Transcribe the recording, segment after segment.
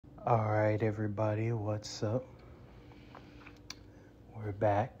All right, everybody, what's up? We're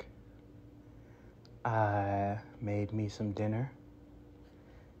back. I made me some dinner,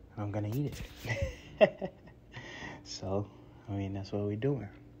 and I'm gonna eat it. So, that's what we're doing.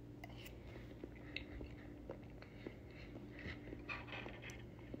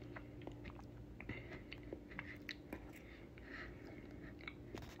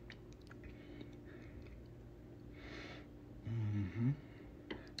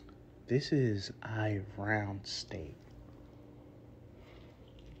 This is eye round steak.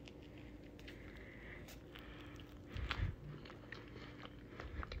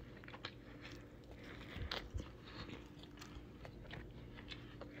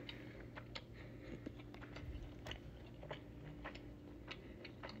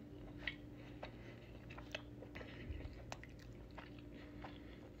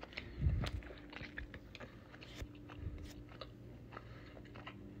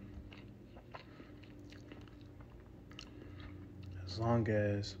 As long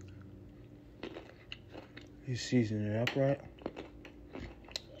as you season it up right,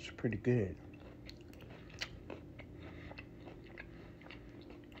 it's pretty good.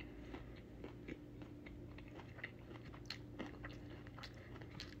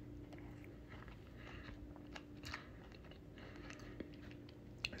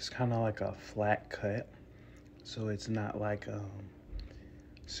 It's kind of like a flat cut, so it's not like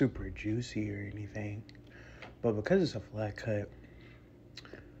super juicy or anything. But because it's a flat cut,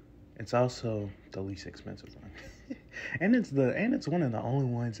 it's also the least expensive one. and it's one of the only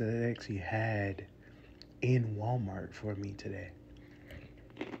ones that it actually had in Walmart for me today.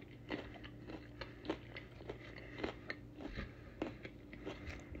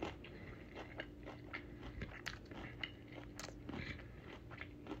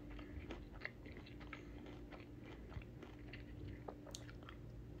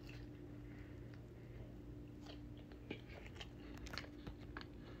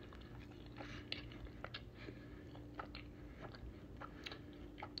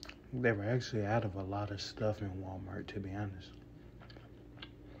 They were actually out of a lot of stuff in Walmart, to be honest.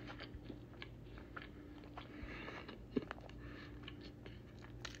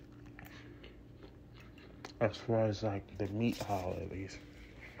 As far as like the meat aisle, at least.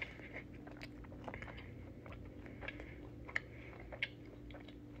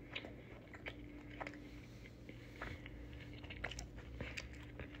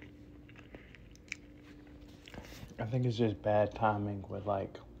 I think it's just bad timing with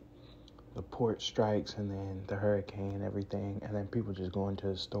like the port strikes and then the hurricane and everything, and then people just going to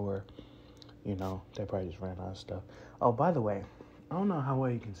the store. They probably just ran out of stuff. Oh, by the way, I don't know how well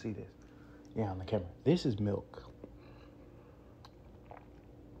you can see this. Yeah, on the camera. This is milk.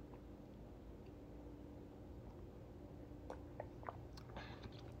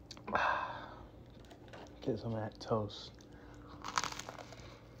 Get some of that toast.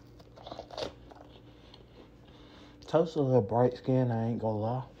 Toast a little bright skin, I ain't gonna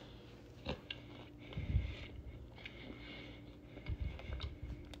lie.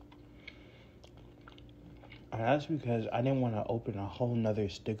 And that's because I didn't want to open a whole nother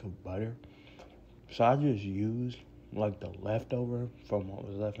stick of butter. So I just used like the leftover from what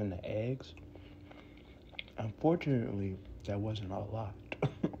was left in the eggs. Unfortunately, that wasn't a lot.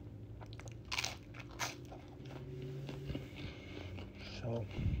 So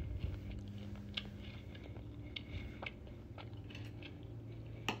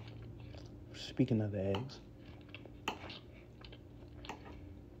speaking of the eggs,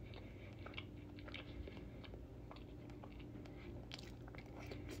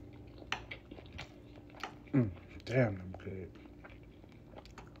 damn, I'm good.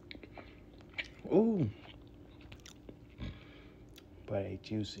 Ooh, but they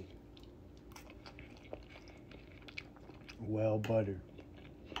juicy, well buttered,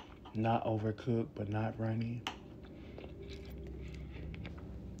 not overcooked, but not runny.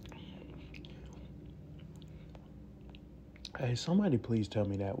 Hey, somebody please tell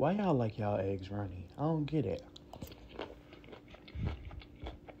me that. Why y'all like y'all eggs runny? I don't get it.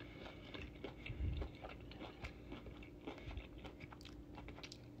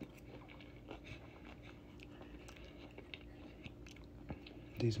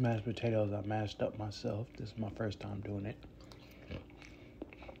 These mashed potatoes I mashed up myself. This is my first time doing it.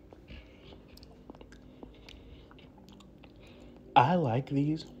 I like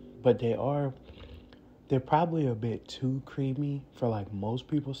these, but they're probably a bit too creamy for like most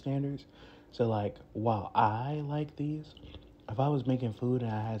people's standards. So like while I like these, if I was making food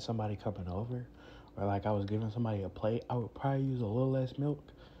and I had somebody coming over or like I was giving somebody a plate, I would probably use a little less milk.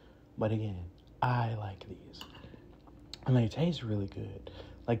 But again, I like these. And they taste really good.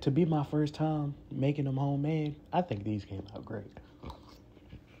 Like, to be my first time making them homemade, I think these came out great.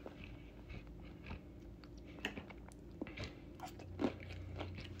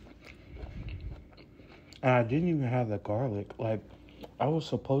 And I didn't even have the garlic. Like, I was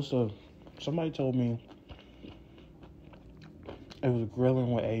supposed to, somebody told me it was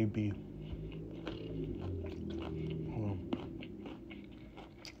grilling with AB.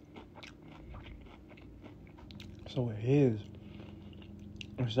 So with his,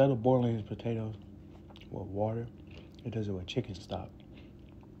 instead of boiling his potatoes with water, it does it with chicken stock.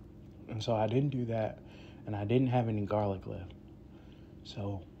 And so I didn't do that, and I didn't have any garlic left.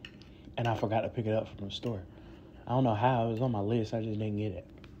 So, and I forgot to pick it up from the store. I don't know how, it was on my list, I just didn't get it.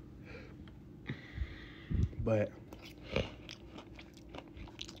 But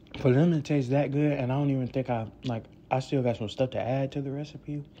for them to taste that good, and I don't even think I still got some stuff to add to the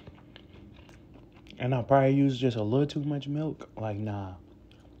recipe. And I probably used just a little too much milk. Like, nah.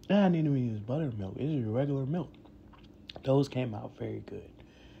 I didn't even use buttermilk. This is regular milk. Those came out very good.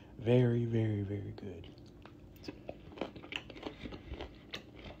 Very, very, very good.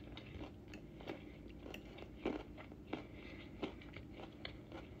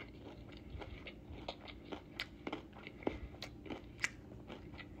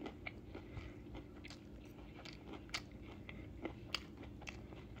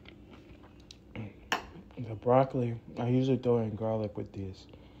 The broccoli, I usually throw in garlic with this.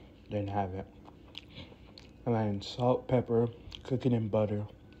 Didn't have it. And then salt, pepper, cook it in butter,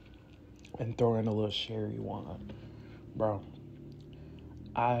 and throw in a little sherry wine. Bro,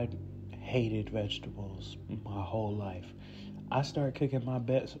 I hated vegetables my whole life. I started cooking my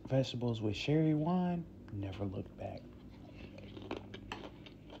best vegetables with sherry wine, never looked back.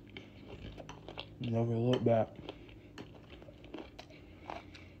 Never looked back.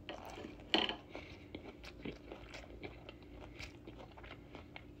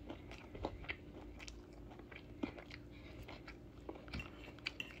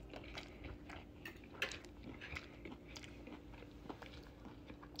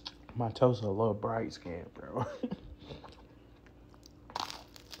 My toast a little bright skin, bro.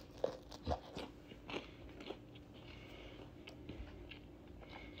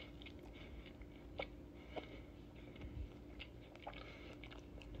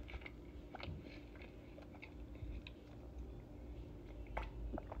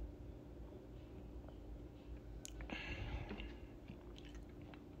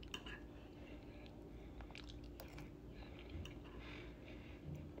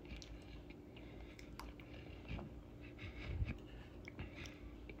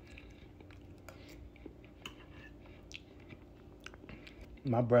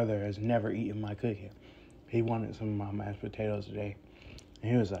 My brother has never eaten my cooking. He wanted some of my mashed potatoes today.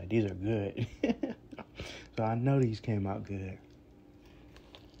 And he was like, these are good. So I know these came out good.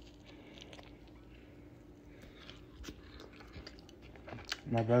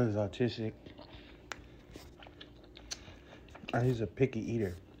 My brother's autistic. And he's a picky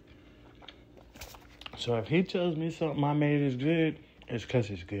eater. So if he tells me something I made is good, it's because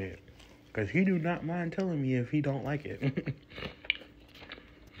it's good. Because he do not mind telling me if he don't like it.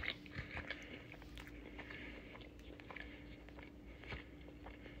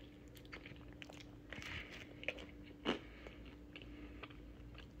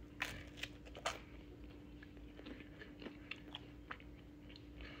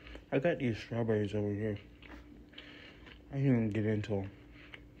 I got these strawberries over here. I didn't even get into them.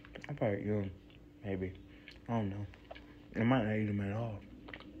 I probably eat them. Maybe. I don't know. I might not eat them at all.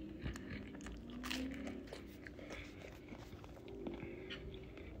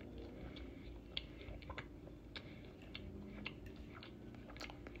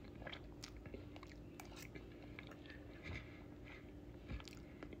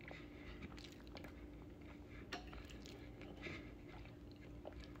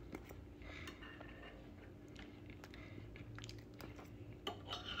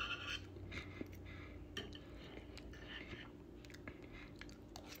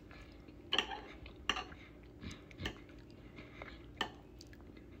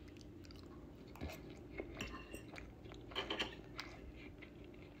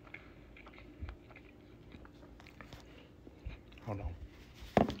 Hold on.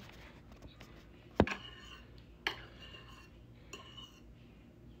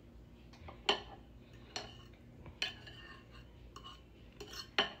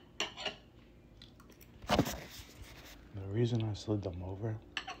 The reason I slid them over,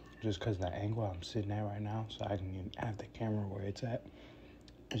 just because the angle I'm sitting at right now, so I can have the camera where it's at,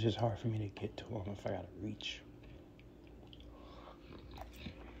 it's just hard for me to get to them if I gotta reach.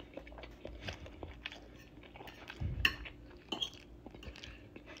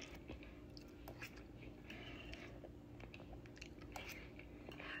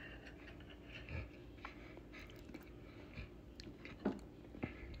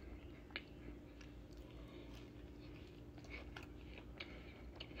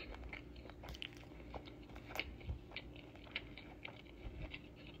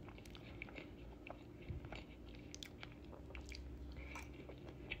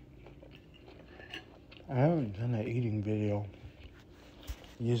 I haven't done an eating video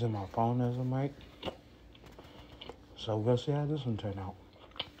using my phone as a mic. So we'll see how this one turn out.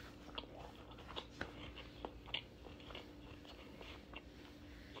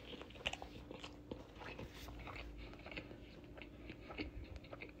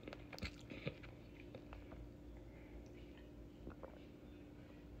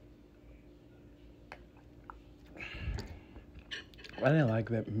 I didn't like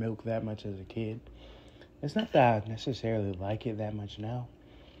that milk that much as a kid. It's not that I necessarily like it that much now.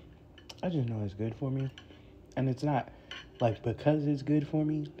 I just know it's good for me. And it's not like because it's good for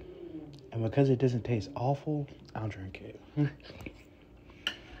me and because it doesn't taste awful, I'll drink it.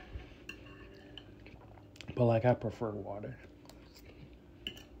 But like I prefer water.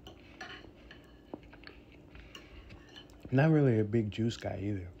 Not really a big juice guy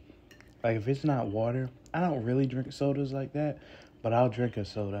either. Like if it's not water, I don't really drink sodas like that, but I'll drink a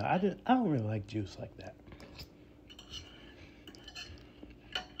soda. I don't really like juice like that.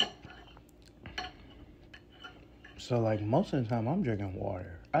 So like most of the time I'm drinking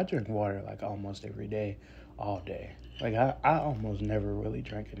water. I drink water like almost every day, all day. Like I almost never really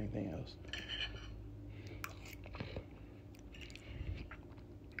drink anything else.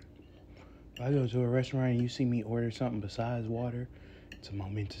 If I go to a restaurant and you see me order something besides water, it's a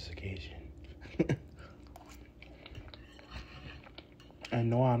momentous occasion. And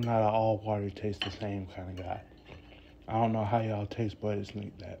no, I'm not an all water tastes the same kind of guy. I don't know how y'all taste buds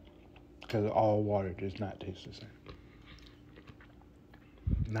like that. Because all water does not taste the same.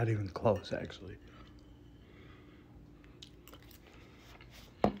 Not even close, actually.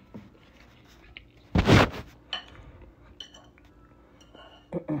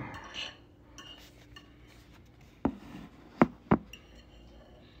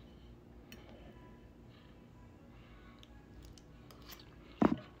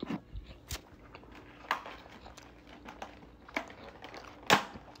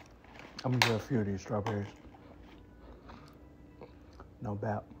 I'm gonna get a few of these strawberries. No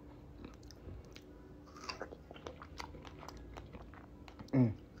doubt.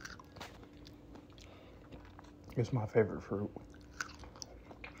 It's my favorite fruit.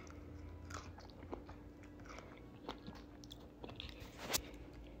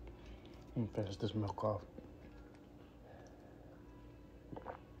 I'm gonna finish this milk off.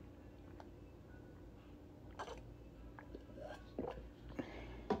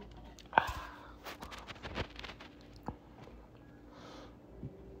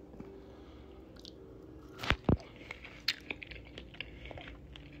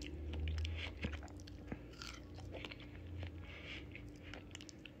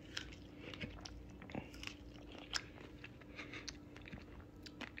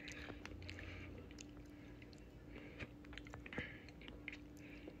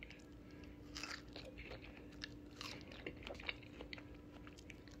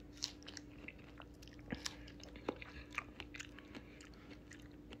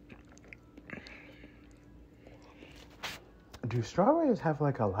 Do strawberries have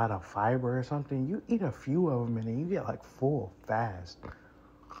like a lot of fiber or something? You eat a few of them and then you get like full fast.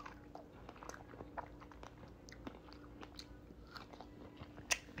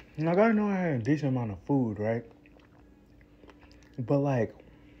 Like I know I had a decent amount of food, right? But like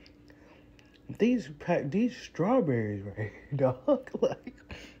these strawberries, right, dog? Like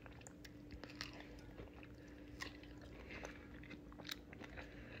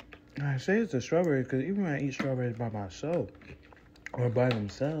I say it's the strawberries because even when I eat strawberries by myself or by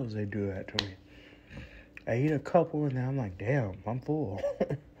themselves, they do that to me. I eat a couple and then I'm like, damn, I'm full.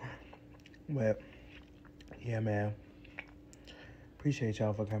 But yeah, man. Appreciate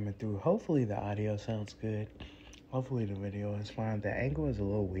y'all for coming through. Hopefully the audio sounds good. Hopefully the video is fine. The angle is a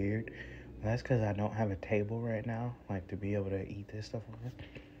little weird. That's because I don't have a table right now, like to be able to eat this stuff on.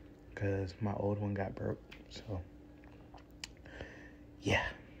 Because my old one got broke. So yeah.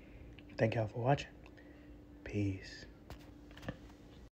 Thank y'all for watching. Peace.